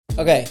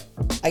Okay,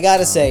 I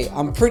gotta say,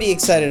 I'm pretty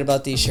excited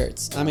about these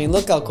shirts. I mean,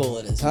 look how cool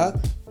it is, huh?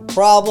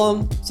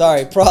 Problem,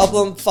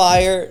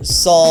 fire,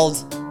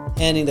 solved,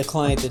 handing the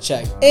client the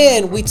check.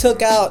 And we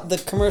took out the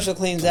Commercial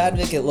Claims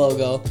Advocate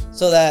logo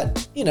so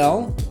that,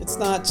 it's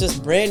not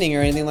just branding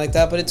or anything like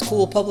that, but it's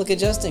cool public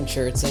adjusting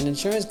shirts and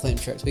insurance claim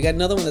shirts. We got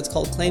another one that's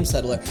called Claim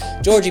Settler.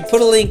 Georgie,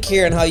 put a link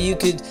here on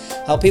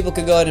how people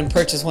could go ahead and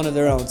purchase one of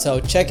their own. So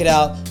check it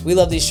out. We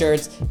love these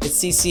shirts.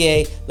 It's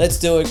CCA. Let's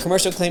do it.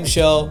 Commercial Claim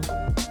Show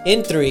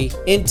in 3,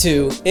 in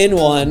 2, in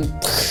 1.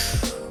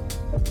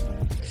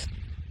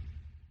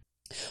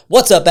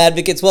 What's up,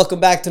 advocates?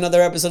 Welcome back to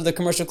another episode of the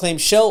Commercial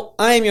Claims Show.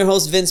 I am your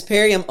host, Vince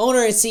Perry. I'm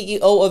owner and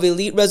CEO of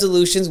Elite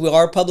Resolutions. We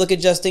are a public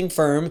adjusting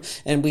firm,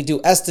 and we do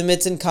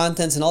estimates and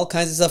contents and all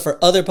kinds of stuff for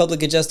other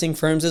public adjusting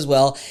firms as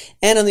well.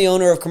 And I'm the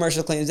owner of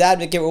Commercial Claims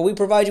Advocate, where we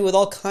provide you with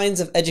all kinds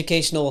of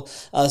educational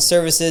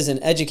services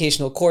and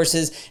educational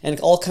courses and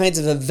all kinds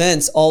of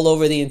events all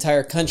over the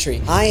entire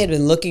country. I had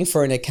been looking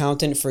for an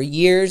accountant for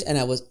years, and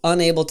I was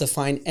unable to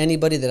find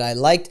anybody that I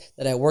liked,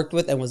 that I worked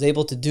with, and was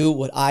able to do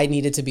what I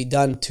needed to be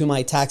done to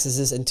my taxes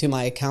and to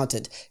my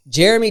accountant.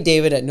 Jeremy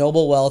David at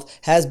Noble Wealth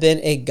has been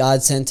a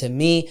godsend to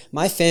me,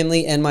 my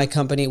family, and my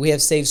company. We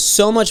have saved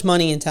so much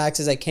money in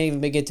taxes I can't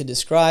even begin to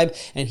describe,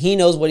 and he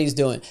knows what he's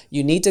doing.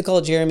 You need to call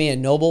Jeremy at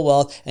Noble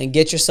Wealth and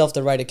get yourself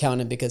the right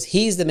accountant, because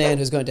he's the man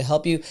who's going to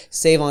help you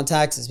save on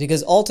taxes,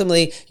 because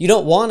ultimately you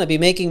don't want to be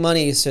making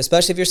money,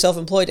 especially if you're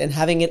self-employed, and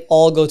having it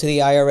all go to the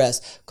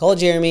IRS. Call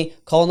Jeremy,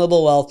 call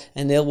Noble Wealth,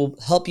 and they will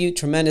help you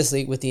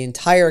tremendously with the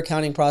entire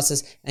accounting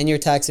process and your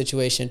tax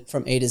situation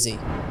from A to Z.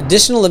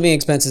 Additional living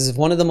expenses is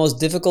one of the most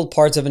difficult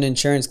parts of an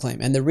insurance claim,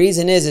 and the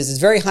reason is it's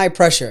very high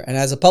pressure, and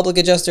as a public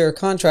adjuster or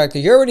contractor,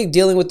 you're already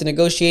dealing with the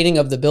negotiating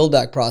of the build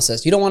back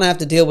process. You don't want to have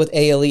to deal with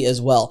ALE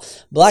as well.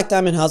 Black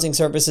Diamond Housing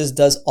Services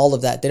does all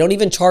of that. They don't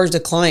even charge the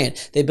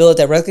client. They bill it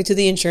directly to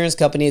the insurance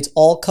company. It's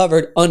all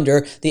covered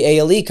under the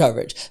ALE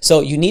coverage.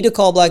 So you need to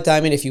call Black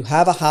Diamond if you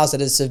have a house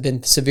that has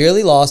been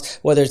severely lost,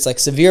 whether it's like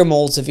severe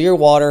mold, severe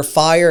water,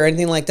 fire, or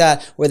anything like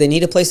that, where they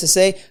need a place to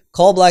stay.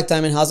 Call Black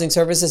Diamond Housing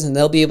Services and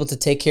they'll be able to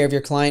take care of your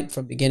client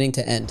from beginning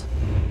to end.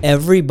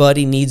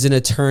 Everybody needs an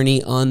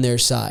attorney on their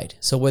side.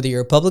 So whether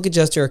you're a public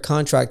adjuster or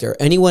contractor or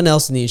anyone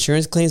else in the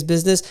insurance claims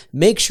business,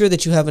 make sure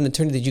that you have an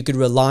attorney that you could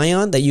rely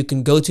on, that you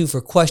can go to for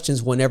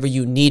questions whenever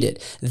you need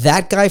it.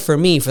 That guy for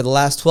me for the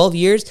last 12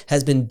 years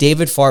has been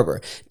David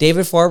Farber.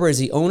 David Farber is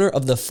the owner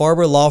of the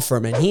Farber Law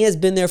Firm, and he has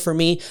been there for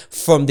me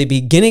from the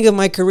beginning of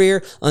my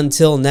career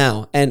until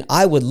now. And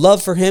I would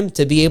love for him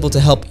to be able to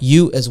help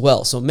you as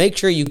well. So make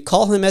sure you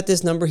call him at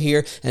this number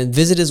here and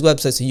visit his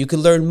website so you can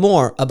learn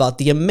more about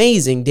the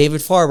amazing David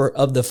Farber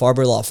of the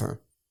Farber Law Firm.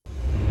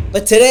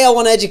 But today I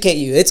want to educate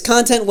you. It's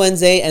Content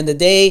Wednesday, and the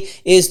day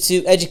is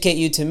to educate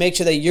you, to make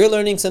sure that you're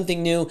learning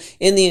something new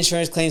in the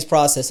insurance claims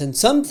process. And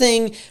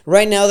something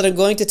right now that I'm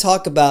going to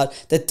talk about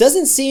that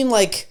doesn't seem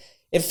like,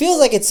 it feels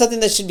like it's something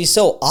that should be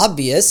so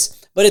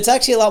obvious, but it's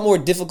actually a lot more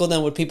difficult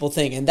than what people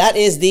think. And that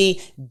is the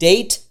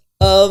date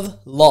of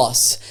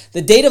loss.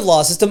 The date of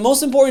loss is the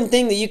most important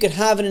thing that you could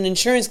have in an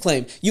insurance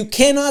claim. You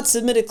cannot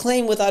submit a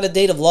claim without a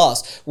date of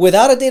loss.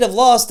 Without a date of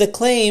loss, the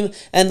claim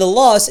and the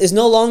loss is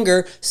no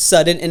longer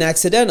sudden and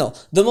accidental.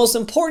 The most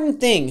important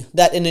thing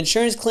that an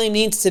insurance claim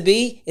needs to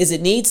be is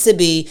it needs to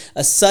be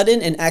a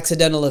sudden and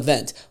accidental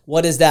event.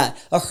 What is that?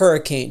 A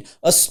hurricane,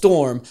 a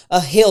storm,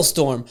 a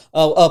hailstorm,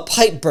 a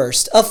pipe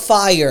burst, a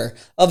fire,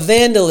 a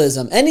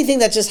vandalism, anything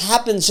that just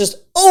happens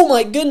oh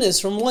my goodness,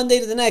 from one day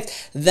to the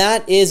next,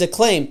 that is a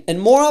claim. And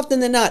more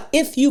often than not,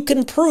 if you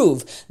can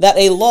prove that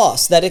a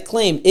loss, that a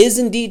claim is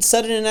indeed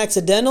sudden and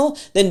accidental,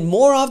 then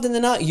more often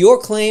than not, your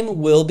claim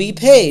will be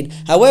paid.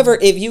 However,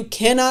 if you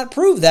cannot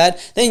prove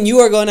that, then you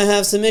are going to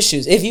have some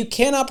issues. If you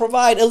cannot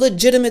provide a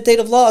legitimate date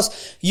of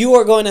loss, you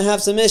are going to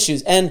have some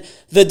issues. And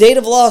the date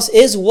of loss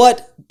is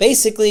what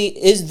basically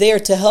is there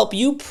to help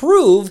you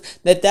prove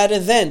that that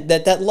event,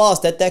 that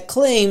loss, that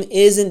claim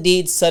is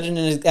indeed sudden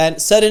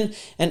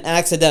and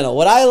accidental.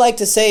 What I like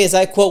to say is,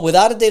 I quote,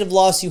 "Without a date of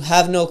loss, you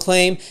have no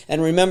claim,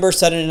 and remember,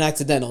 sudden and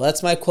accidental."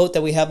 That's my quote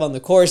that we have on the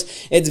course.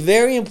 It's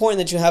very important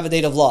that you have a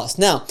date of loss.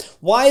 Now,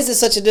 why is this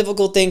such a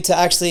difficult thing to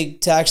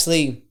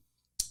actually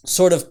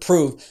sort of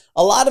prove?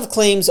 A lot of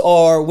claims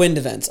are wind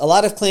events. A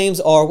lot of claims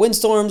are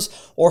windstorms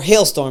or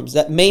hailstorms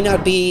that may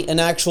not be an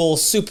actual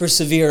super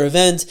severe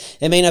event.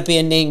 It may not be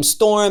a named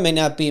storm. It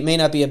may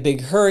not be a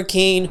big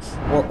hurricane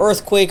or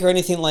earthquake or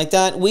anything like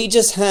that. We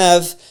just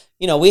have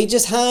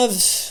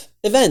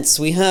events.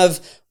 We have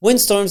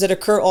windstorms that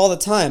occur all the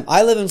time.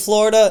 I live in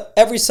Florida.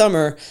 Every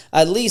summer,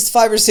 at least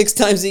 5 or 6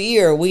 times a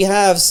year, we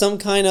have some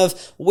kind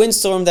of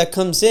windstorm that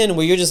comes in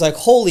where you're just like,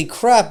 holy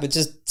crap, it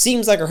just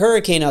seems like a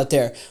hurricane out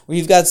there, where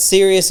you've got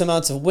serious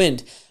amounts of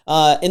wind.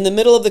 In the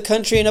middle of the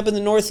country and up in the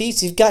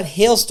Northeast, you've got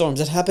hailstorms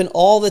that happen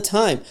all the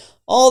time.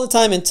 All the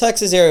time in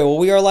Texas area, where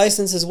we are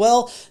licensed as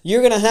well,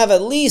 you're going to have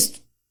at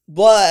least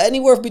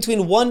anywhere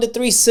between 1 to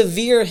 3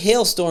 severe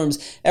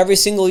hailstorms every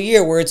single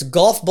year where it's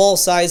golf ball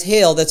size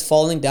hail that's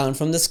falling down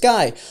from the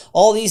sky.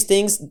 All these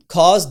things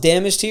cause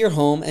damage to your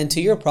home and to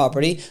your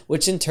property,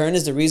 which in turn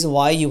is the reason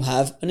why you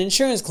have an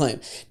insurance claim.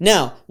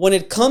 Now, when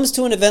it comes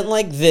to an event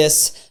like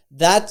this,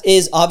 that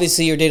is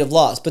obviously your date of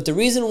loss. But the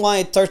reason why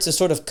it starts to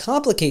sort of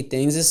complicate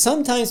things is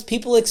sometimes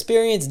people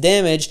experience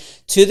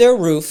damage to their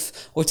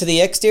roof or to the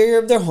exterior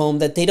of their home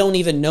that they don't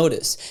even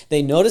notice.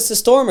 They notice the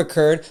storm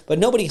occurred, but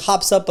nobody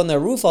hops up on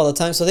their roof all the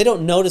time, so they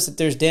don't notice that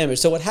there's damage.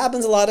 So what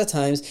happens a lot of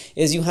times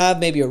is you have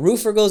maybe a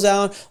roofer goes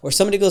out or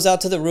somebody goes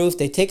out to the roof,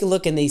 they take a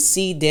look and they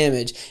see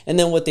damage. And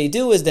then what they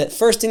do is that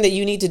first thing that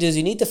you need to do is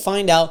you need to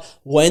find out,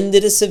 when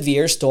did a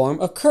severe storm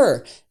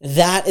occur?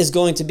 That is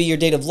going to be your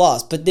date of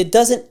loss. But it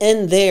doesn't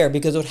end there,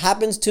 because what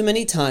happens too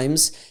many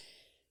times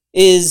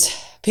is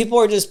people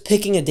are just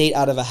picking a date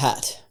out of a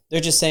hat. They're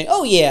just saying,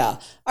 oh yeah,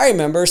 I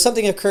remember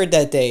something occurred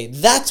that day.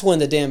 That's when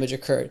the damage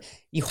occurred.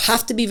 You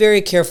have to be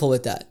very careful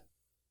with that.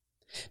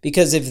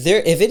 Because if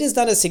it is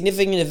not a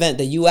significant event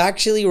that you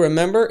actually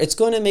remember, it's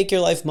going to make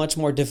your life much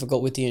more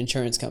difficult with the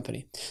insurance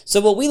company. So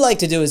what we like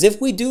to do is,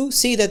 if we do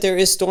see that there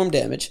is storm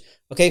damage,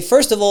 okay,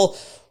 first of all,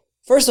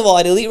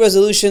 at Elite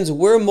Resolutions,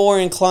 we're more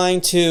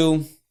inclined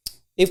to,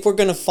 if we're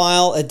going to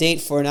file a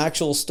date for an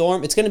actual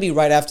storm, it's going to be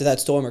right after that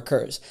storm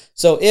occurs.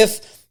 So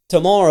if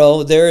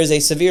tomorrow there is a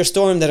severe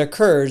storm that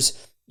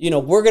occurs,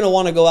 we're going to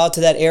want to go out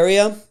to that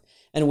area,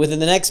 and within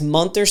the next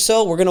month or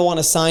so, we're going to want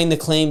to sign the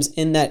claims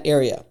in that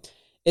area.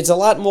 It's a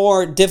lot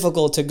more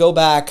difficult to go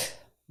back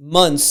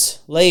months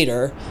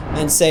later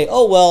and say,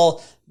 oh,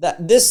 well,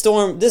 this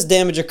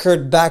damage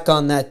occurred back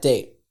on that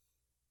date.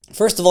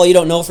 First of all, you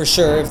don't know for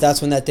sure if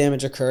that's when that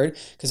damage occurred,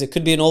 because it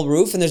could be an old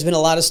roof, and there's been a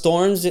lot of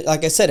storms.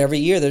 Like I said, every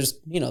year there's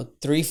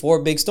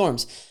 3-4 big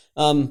storms.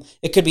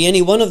 It could be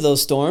any one of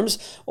those storms,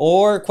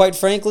 or quite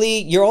frankly,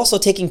 you're also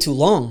taking too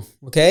long,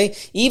 okay?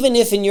 Even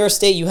if in your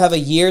state you have a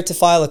year to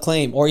file a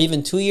claim, or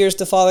even 2 years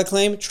to file a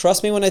claim,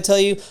 trust me when I tell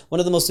you,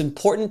 one of the most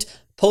important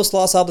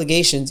post-loss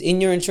obligations in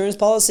your insurance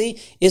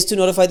policy is to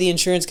notify the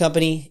insurance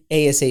company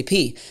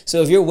ASAP.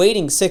 So if you're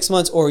waiting 6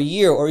 months or a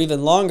year or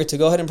even longer to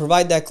go ahead and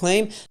provide that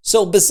claim,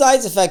 so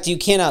besides the fact you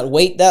cannot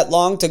wait that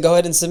long to go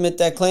ahead and submit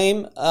that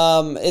claim,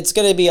 it's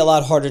going to be a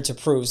lot harder to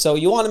prove. So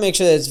you want to make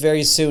sure that it's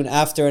very soon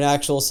after an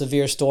actual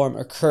severe storm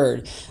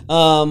occurred.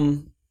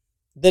 The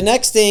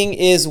next thing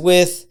is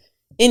with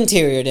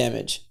interior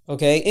damage.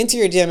 Okay,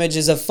 interior damage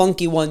is a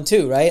funky one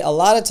too, right? A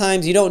lot of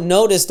times you don't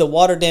notice the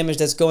water damage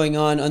that's going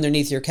on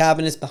underneath your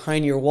cabinets,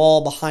 behind your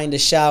wall, behind a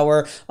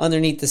shower,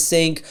 underneath the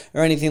sink,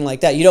 or anything like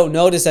that. You don't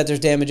notice that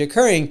there's damage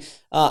occurring.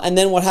 And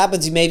then what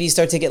happens, you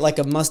start to get like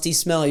a musty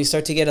smell. You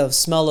start to get a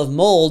smell of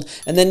mold,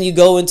 and then you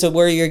go into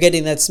where you're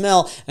getting that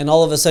smell, and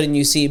all of a sudden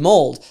you see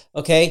mold.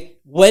 Okay,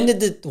 when did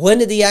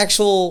the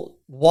actual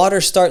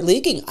water start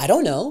leaking? I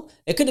don't know.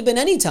 It could have been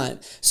any time.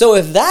 So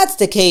if that's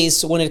the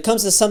case, when it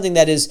comes to something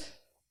that is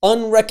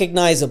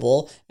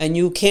unrecognizable and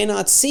you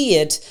cannot see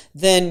it,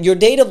 then your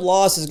date of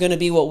loss is going to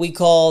be what we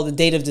call the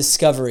date of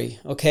discovery,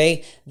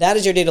 okay? That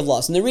is your date of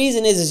loss. And the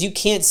reason is you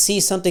can't see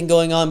something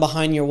going on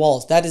behind your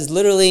walls. That is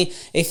literally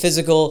a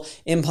physical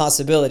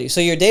impossibility.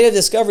 So your date of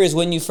discovery is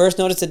when you first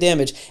notice the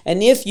damage.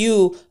 And if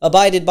you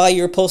abided by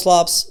your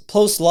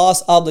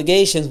post-loss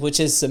obligations,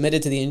 which is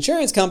submitted to the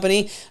insurance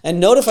company,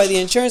 and notify the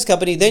insurance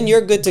company, then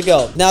you're good to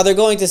go. Now they're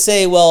going to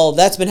say, well,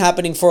 that's been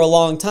happening for a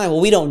long time. Well,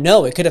 we don't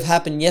know. It could have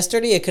happened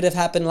yesterday. It could have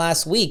happened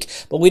last week,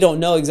 but we don't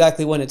know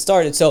exactly when it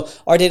started. So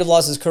our date of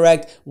loss is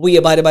correct. We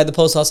abided by the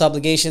post-loss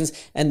obligations,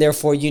 and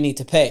therefore you need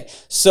to pay.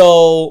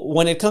 So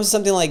when it comes to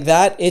something like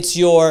that,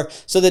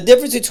 so the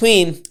difference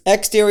between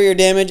exterior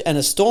damage and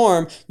a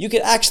storm, you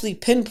could actually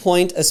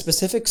pinpoint a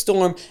specific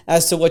storm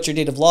as to what your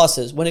date of loss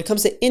is. When it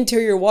comes to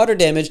interior water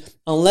damage,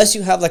 unless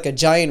you have like a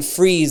giant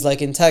freeze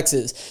like in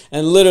Texas,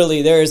 and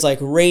literally there is like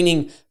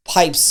raining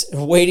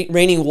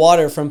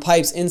water from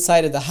pipes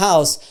inside of the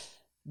house,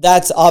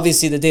 that's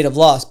obviously the date of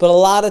loss. But a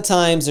lot of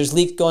times there's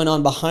leaks going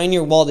on behind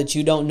your wall that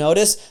you don't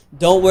notice.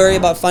 Don't worry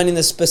about finding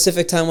the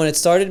specific time when it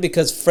started,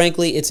 because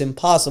frankly, it's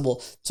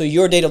impossible. So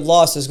your date of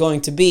loss is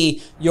going to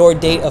be your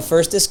date of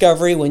first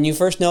discovery, when you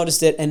first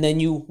noticed it, and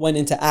then you went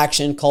into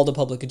action, called a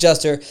public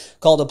adjuster,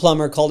 called a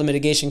plumber, called a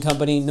mitigation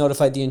company,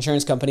 notified the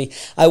insurance company.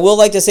 I will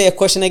like to say a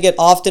question I get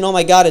often, oh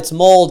my God, it's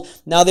mold.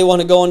 Now they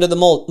want to go into the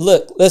mold.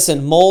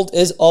 Listen, mold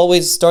is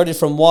always started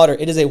from water.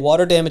 It is a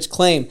water damage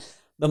claim.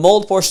 The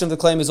mold portion of the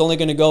claim is only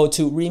going to go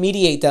to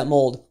remediate that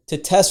mold, to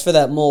test for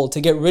that mold,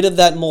 to get rid of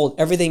that mold.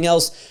 Everything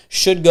else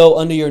should go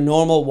under your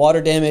normal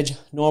water damage,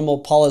 normal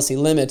policy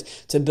limit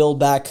to build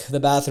back the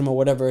bathroom or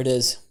whatever it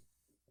is.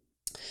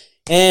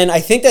 And I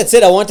think that's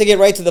it. I want to get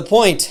right to the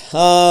point.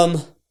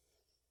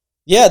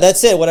 Yeah,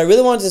 that's it. What I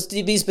really wanted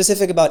to be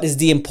specific about is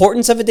the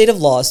importance of a date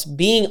of loss,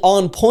 being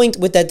on point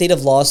with that date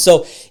of loss.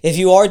 So if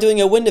you are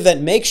doing a wind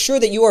event, make sure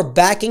that you are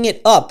backing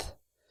it up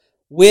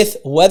with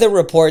weather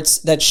reports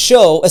that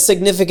show a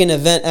significant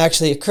event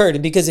actually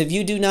occurred, because if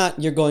you do not,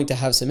 you're going to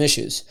have some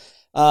issues.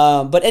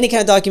 But any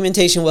kind of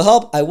documentation will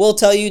help. I will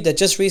tell you that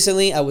just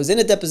recently I was in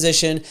a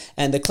deposition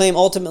and the claim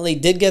ultimately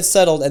did get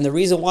settled. And the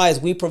reason why is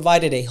we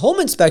provided a home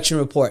inspection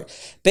report.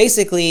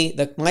 Basically,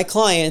 my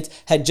client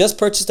had just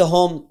purchased a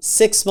home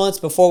 6 months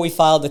before we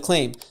filed the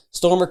claim.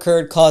 Storm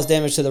occurred, caused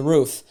damage to the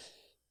roof.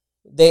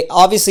 They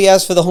obviously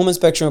asked for the home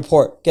inspection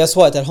report. Guess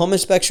what? That home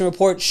inspection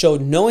report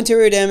showed no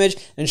interior damage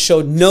and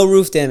showed no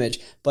roof damage.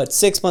 But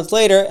 6 months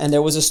later, and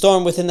there was a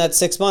storm within that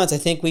 6 months, I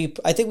think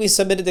we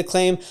submitted the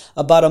claim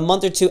about a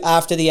month or two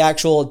after the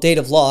actual date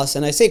of loss.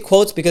 And I say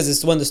quotes because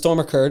it's when the storm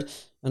occurred.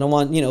 I don't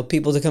want,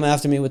 people to come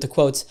after me with the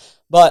quotes.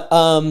 But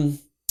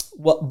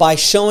by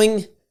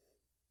showing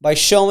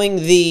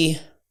the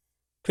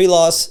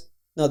pre-loss,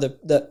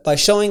 by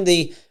showing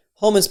the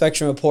home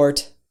inspection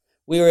report,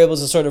 we were able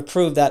to sort of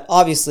prove that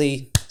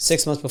obviously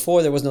 6 months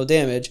before there was no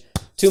damage.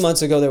 2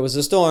 months ago there was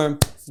a storm.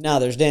 Now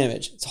there's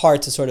damage. It's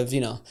hard to sort of,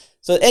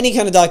 So any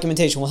kind of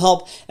documentation will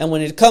help. And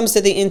when it comes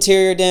to the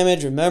interior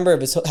damage, remember,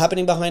 if it's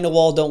happening behind a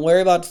wall, don't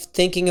worry about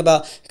thinking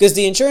about, because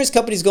the insurance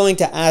company is going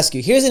to ask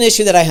you. Here's an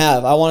issue that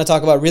I want to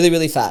talk about really,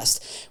 really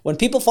fast. When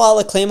people file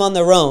a claim on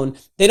their own,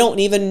 they don't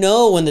even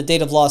know when the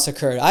date of loss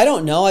occurred. I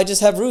don't know. I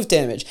just have roof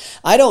damage.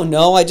 I don't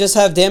know. I just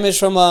have damage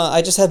from,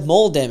 I just have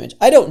mold damage.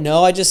 I don't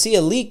know. I just see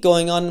a leak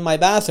going on in my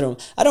bathroom.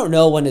 I don't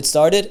know when it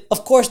started.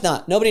 Of course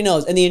not. Nobody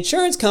knows. And the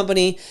insurance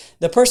company,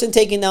 the person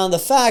taking down the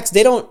facts,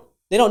 they don't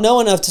know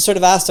enough to sort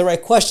of ask the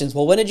right questions.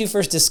 Well, when did you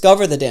first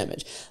discover the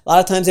damage? A lot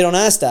of times they don't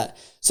ask that.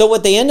 So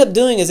what they end up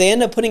doing is they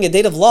end up putting a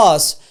date of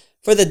loss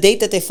for the date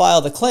that they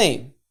file the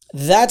claim.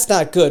 That's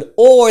not good.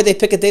 Or they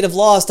pick a date of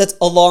loss that's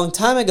a long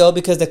time ago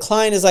because the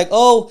client is like,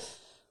 oh,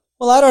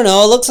 well, I don't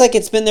know. It looks like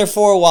it's been there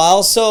for a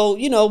while. So,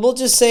 we'll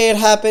just say it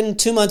happened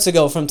 2 months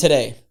ago from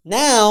today.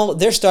 Now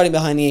they're starting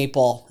behind the 8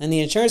 ball. And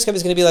the insurance company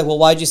is going to be like, well,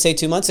 why'd you say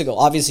 2 months ago?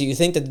 Obviously, you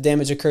think that the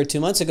damage occurred 2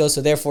 months ago,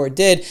 so therefore it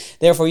did.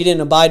 Therefore, you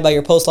didn't abide by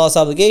your post-loss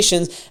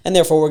obligations, and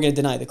therefore we're going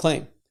to deny the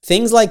claim.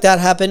 Things like that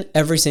happen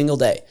every single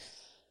day.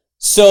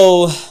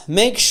 So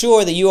make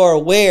sure that you are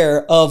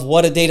aware of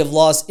what a date of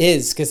loss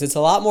is, because it's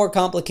a lot more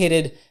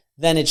complicated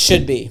than it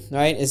should be,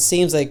 right? It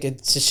seems like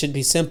it just should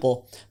be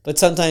simple, but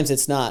sometimes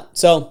it's not.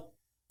 So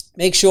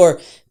make sure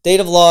date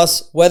of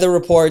loss, weather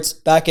reports,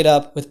 back it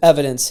up with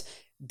evidence.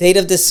 Date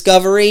of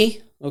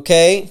discovery,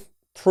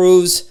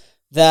 proves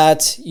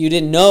that you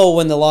didn't know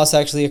when the loss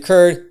actually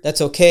occurred.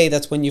 That's okay.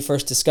 That's when you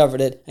first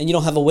discovered it. And you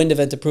don't have a wind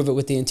event to prove it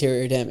with the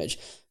interior damage.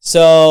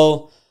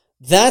 So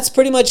that's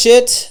pretty much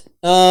it.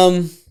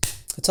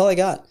 That's all I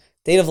got.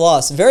 Date of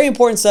loss. Very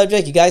important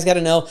subject. You guys got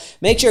to know.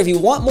 Make sure if you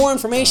want more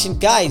information,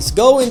 guys,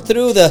 going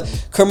through the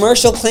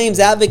Commercial Claims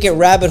Advocate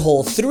rabbit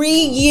hole. 3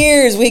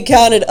 years we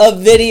counted of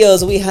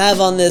videos we have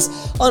on this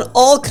on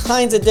all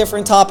kinds of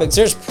different topics.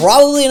 There's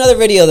probably another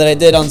video that I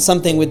did on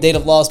something with date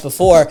of loss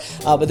before,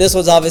 but this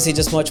was obviously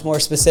just much more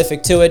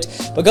specific to it.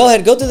 But go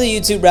ahead, go to the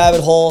YouTube rabbit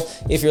hole.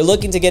 If you're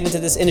looking to get into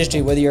this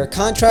industry, whether you're a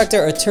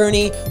contractor,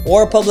 attorney,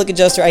 or a public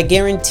adjuster, I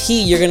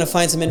guarantee you're going to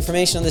find some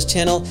information on this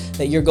channel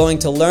that you're going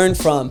to learn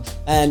from.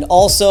 And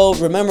also,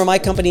 remember, my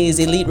company is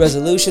Elite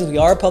Resolutions. We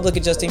are a public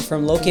adjusting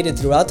firm located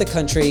throughout the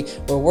country.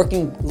 We're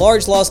working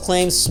large loss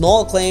claims,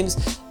 small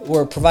claims.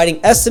 We're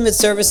providing estimate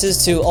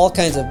services to all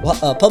kinds of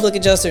public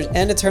adjusters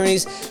and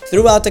attorneys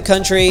throughout the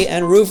country,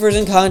 and roofers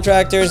and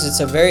contractors. It's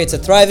a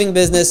thriving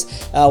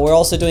business. We're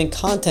also doing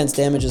contents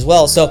damage as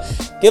well. So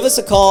give us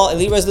a call,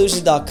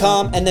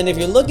 eliteresolutions.com. And then if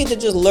you're looking to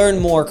just learn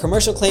more,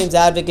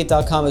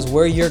 commercialclaimsadvocate.com is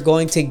where you're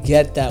going to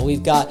get that.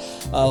 We've got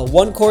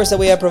one course that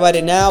we have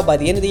provided now. By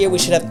the end of the year, we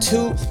should have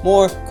 2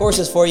 more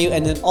courses for you.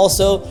 And then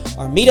also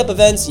our meetup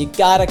events. You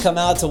gotta come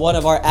out to one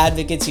of our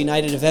Advocates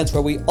United events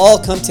where we all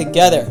come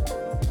together.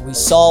 We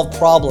solve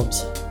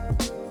problems.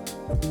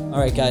 All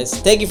right, guys.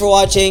 Thank you for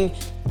watching.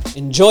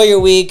 Enjoy your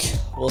week.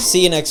 We'll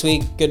see you next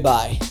week.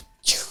 Goodbye.